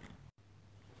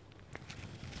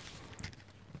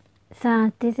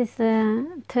 So this is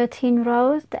 13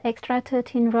 rows, the extra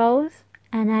 13 rows,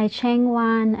 and I chain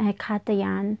 1, I cut the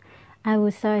yarn. I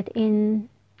will sew it in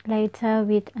later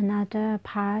with another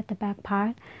part, the back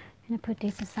part. I'm gonna put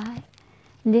this aside.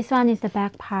 And this one is the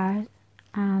back part.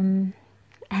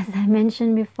 As I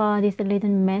mentioned before, there's a little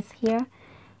mess here,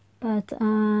 but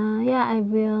yeah, I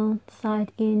will sew it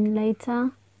in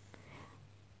later.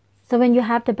 So when you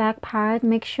have the back part,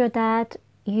 make sure that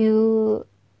you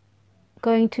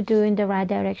going to do in the right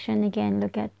direction. Again,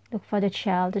 look for the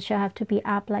shell. The shell have to be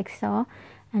up like so,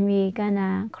 and we're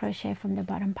gonna crochet from the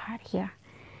bottom part here.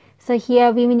 So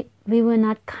here we will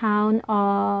not count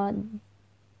or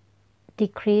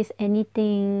decrease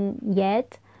anything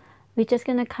yet. We're just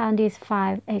gonna count these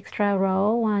 5 extra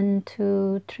row, 1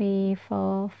 2 3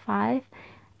 4 5,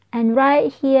 and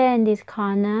right here in this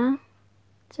corner,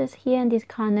 just here in this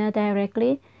corner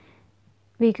directly,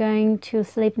 we're going to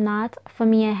slip knot. For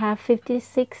me, I have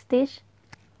 56 stitches.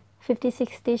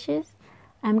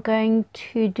 I'm going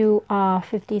to do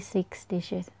 56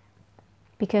 stitches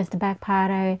because the back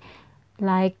part I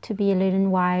like to be a little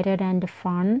wider than the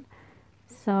front.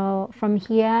 So from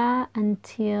here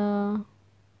until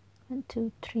 1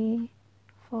 2 3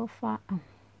 4 5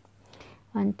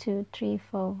 1 2 3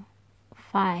 4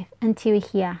 5 until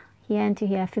here until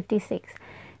here 56.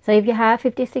 So if you have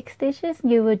 56 stitches,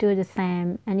 you will do the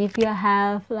same. And if you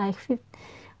have like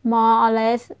more or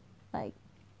less, like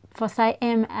for size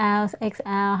M, L, XL,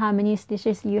 how many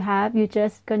stitches you have, you're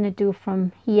just gonna do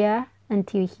from here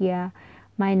until here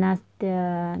minus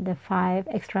the 5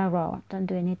 extra row. Don't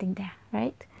do anything there,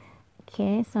 right?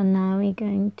 Okay, so now we're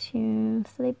going to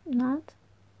slip knot.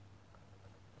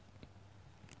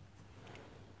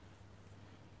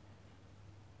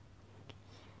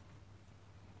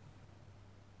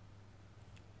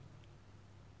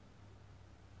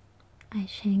 I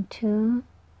chain 2.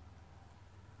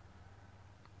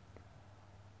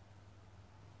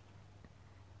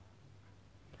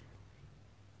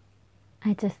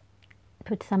 I just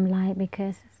put some light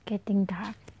because it's getting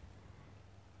dark.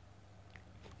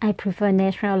 I prefer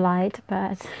natural light,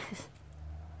 but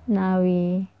now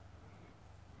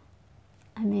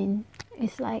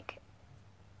it's like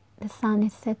the sun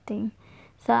is setting.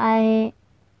 So I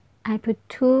put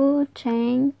 2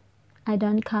 chain. I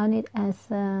don't count it as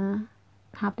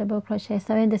half double crochet.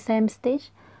 So in the same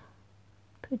stitch,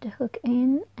 put the hook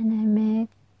in and I make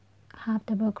half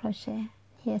double crochet.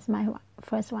 Here's my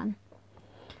first one.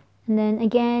 And then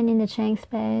again in the chain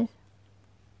space,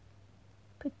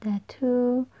 put that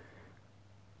 2,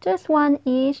 just 1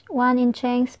 each, 1 in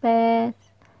chain space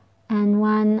and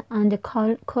 1 on the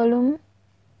column.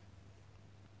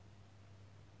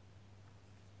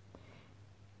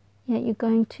 Yeah, you're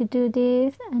going to do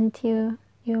this until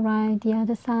you write the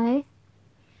other side.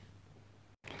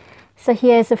 So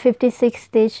here's the 56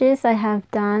 stitches I have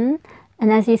done,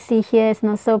 and as you see here, it's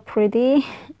not so pretty.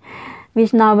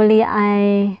 which normally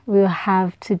I will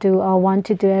have to do or want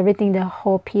to do everything the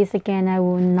whole piece again. I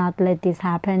will not let this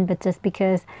happen, but just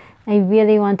because I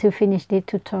really want to finish the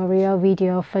tutorial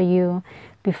video for you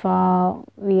before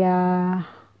we are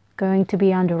going to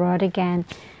be on the road again.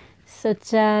 So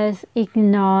just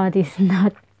ignore this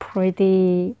not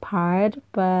pretty part,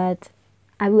 but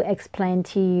I will explain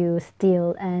to you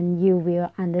still, and you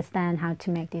will understand how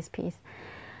to make this piece.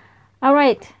 All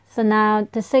right, so now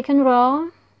the second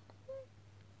row.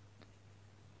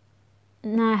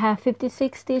 Now I have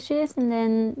 56 stitches, and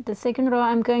then the second row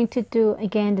I'm going to do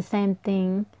again the same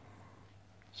thing.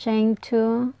 Chain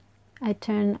 2, I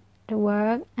turn the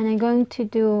work, and I'm going to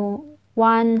do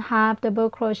 1/2 double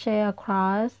crochet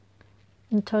across,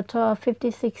 in total of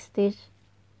 56 stitches,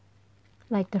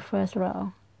 like the first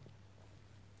row.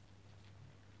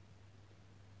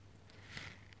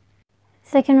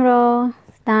 Second row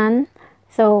is done.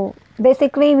 So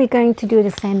basically we're going to do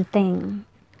the same thing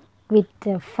with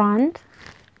the front.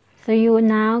 So you are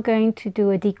now going to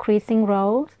do a decreasing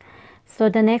row. So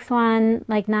the next one,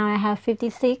 like now I have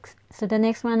 56, so the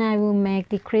next one I will make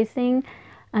decreasing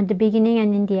at the beginning,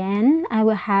 and in the end I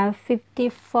will have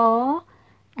 54,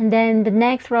 and then the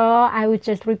next row I will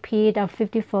just repeat of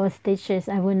 54 stitches.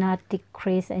 I will not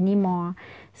decrease anymore.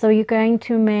 So you're going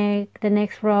to make the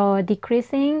next row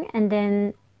decreasing, and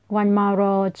then one more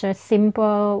row just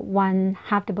simple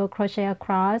 1/2 double crochet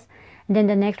across, and then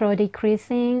the next row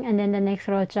decreasing, and then the next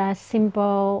row just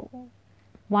simple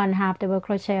 1/2 double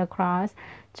crochet across,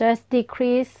 just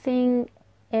decreasing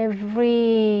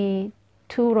every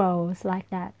 2 rows like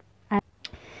that.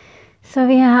 So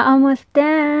we are almost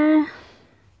there.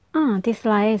 Oh, this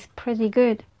light is pretty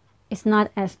good. It's not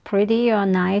as pretty or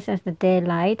nice as the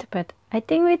daylight, but I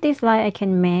think with this light I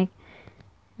can make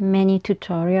many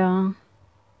tutorials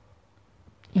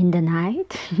in the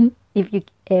night. If you're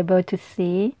able to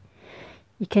see,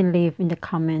 you can leave in the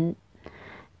comment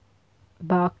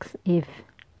box if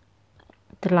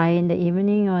the light in the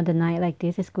evening or the night like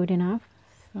this is good enough.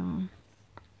 So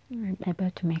I'm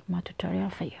able to make more tutorial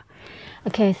for you.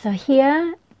 Okay, so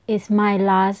here is my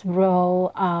last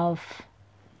row of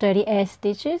 38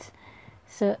 stitches.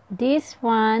 So this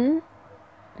one,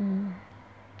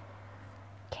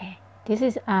 okay, this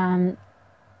is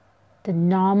the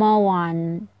normal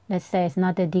one. Let's say it's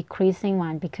not the decreasing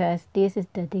one, because this is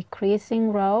the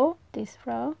decreasing row, this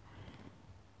row.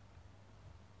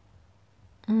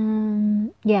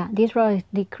 Yeah, this row is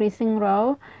decreasing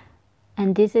row,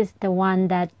 and this is the one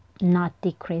that not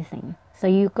decreasing. So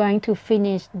you're going to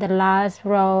finish the last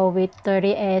row with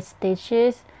 38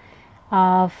 stitches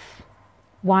of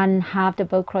 1/2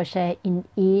 double crochet in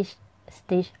each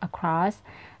stitch across,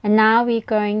 and now we're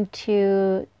going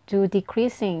to do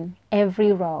decreasing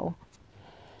every row.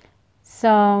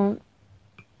 So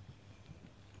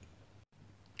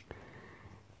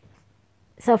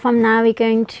from now we're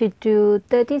going to do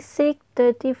 36,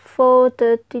 34,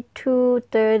 32,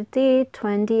 30,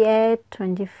 28,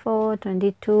 24,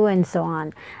 22, and so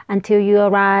on until you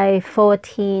arrive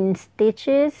 14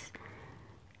 stitches,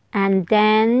 and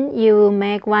then you will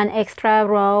make one extra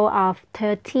row of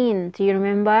 13. Do you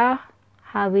remember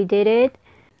how we did it?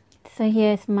 So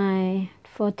here's my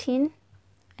 14.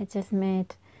 I just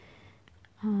made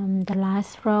the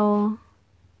last row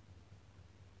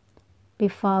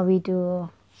before we do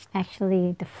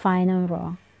actually the final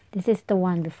row. This is the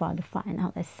one before the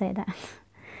final, let's say that.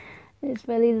 It's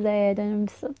really late and I'm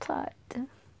so tired.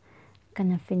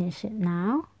 Gonna finish it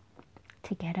now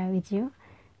together with you.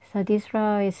 So this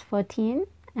row is 14,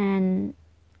 and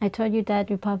I told you that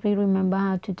you probably remember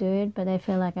how to do it, but I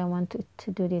feel like I want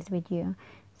to do this with you.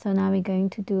 So now we're going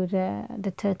to do the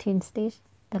 13 stitch,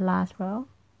 the last row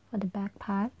for the back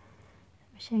part.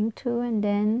 Chain 2, and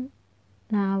then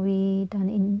now we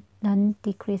don't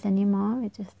decrease anymore. We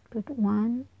just put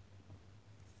 1,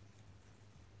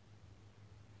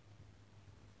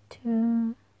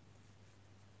 2,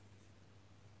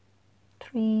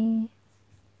 3,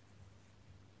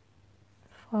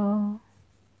 4,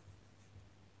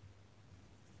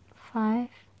 5,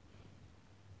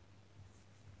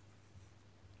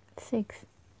 6.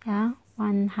 Yeah,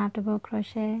 1/2 double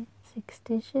crochet, 6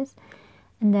 stitches,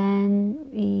 and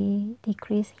then we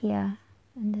decrease here,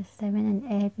 and the 7 and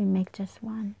 8 we make just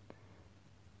 1.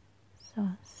 So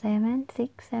 7,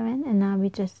 6, 7, and now we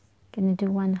just gonna do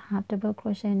 1/2 double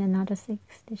crochet in another 6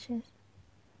 stitches.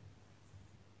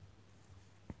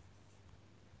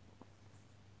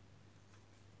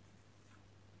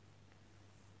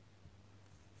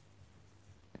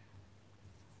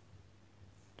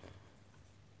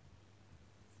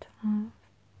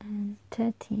 And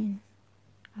 13.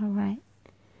 All right,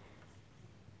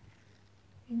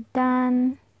 we're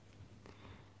done.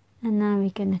 And now we're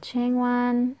gonna chain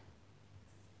one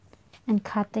and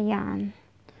cut the yarn.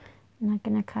 I'm not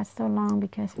gonna cut so long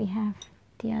because we have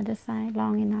the other side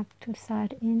long enough to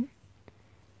start in.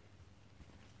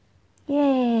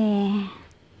 Yay!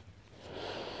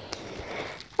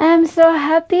 I'm so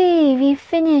happy we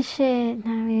finished it.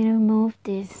 Now we remove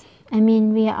this. I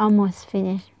mean, we are almost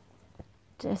finished.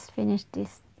 Just finished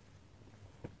this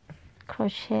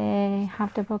crochet,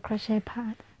 half double crochet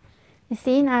part. You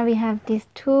see, now we have these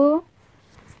two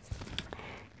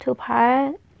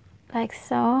parts like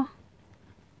so.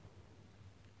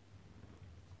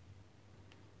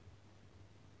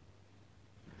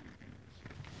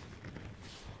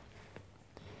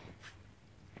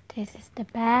 This is the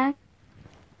back.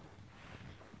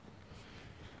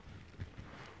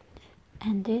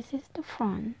 And this is the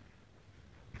front.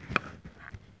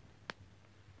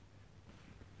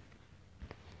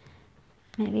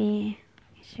 Maybe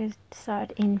we should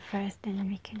start in first, then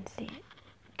we can see it.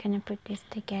 Gonna put this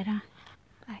together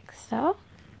like so.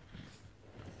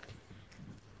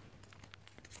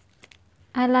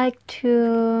 I like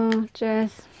to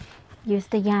just use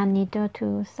the yarn needle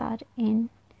to start in.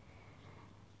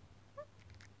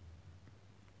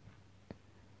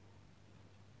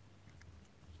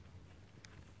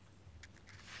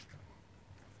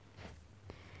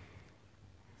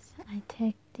 So I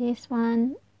take this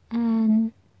one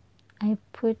and I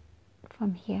put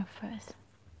from here first.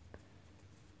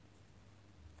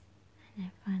 And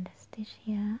I find a stitch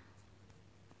here.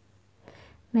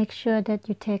 Make sure that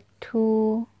you take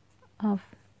two of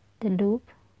the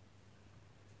loop.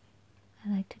 I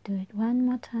like to do it one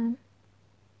more time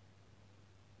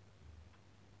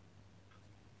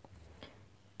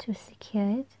to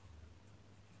secure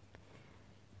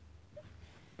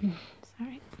it.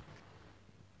 Sorry.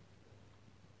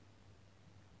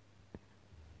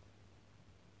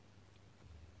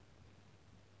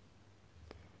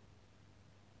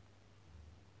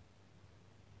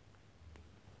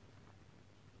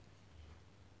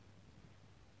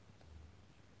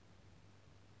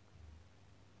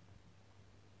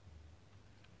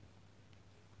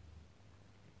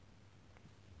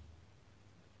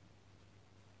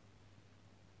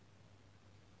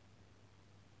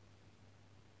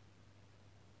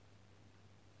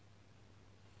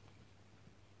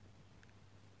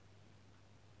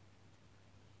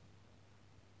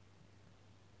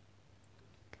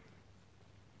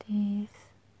 This.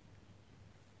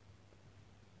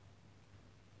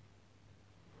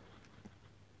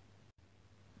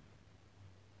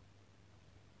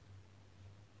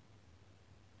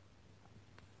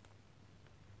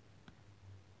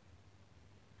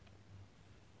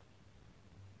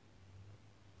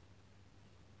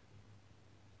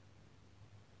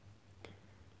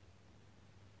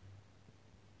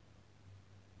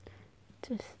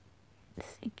 Just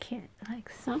secure it like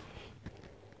so.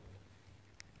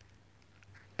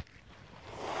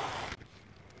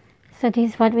 So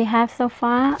this is what we have so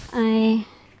far. I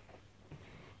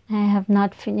have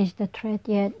not finished the thread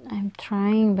yet. I'm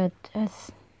trying, but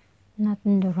just not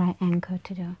in the right angle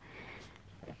to do.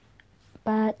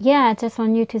 But yeah, I just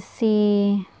want you to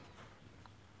see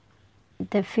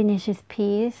the finished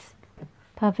piece.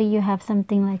 Probably you have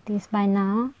something like this by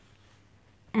now.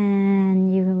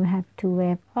 And you will have to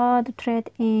weave all the thread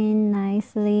in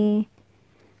nicely.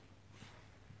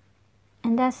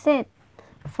 And that's it.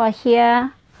 For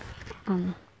here,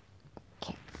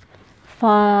 okay.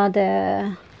 For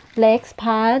the legs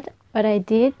part, what I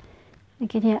did,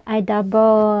 look at here, I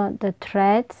double the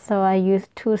thread, so I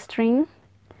used two string.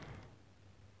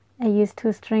 I used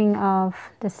two string of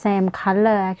the same color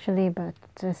actually, but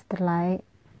just the light,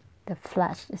 the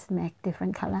flash just make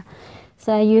different color.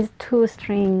 So I used two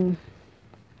string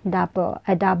double.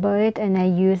 I double it and I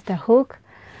use the hook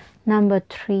number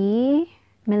 3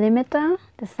 millimeter,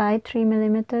 the side 3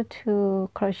 millimeter to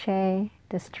crochet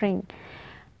the string.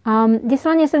 This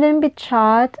one is a little bit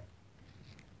short.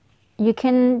 You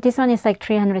can, this one is like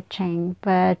 300 chain,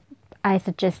 but I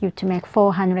suggest you to make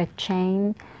 400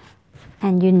 chain,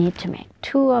 and you need to make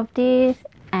 2 of these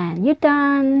and you're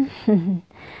done.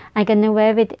 I'm gonna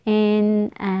weave it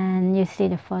in and you see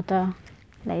the photo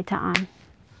later on.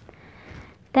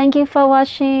 Thank you for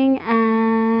watching,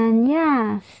 and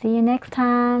yeah, see you next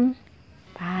time.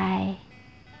 Bye.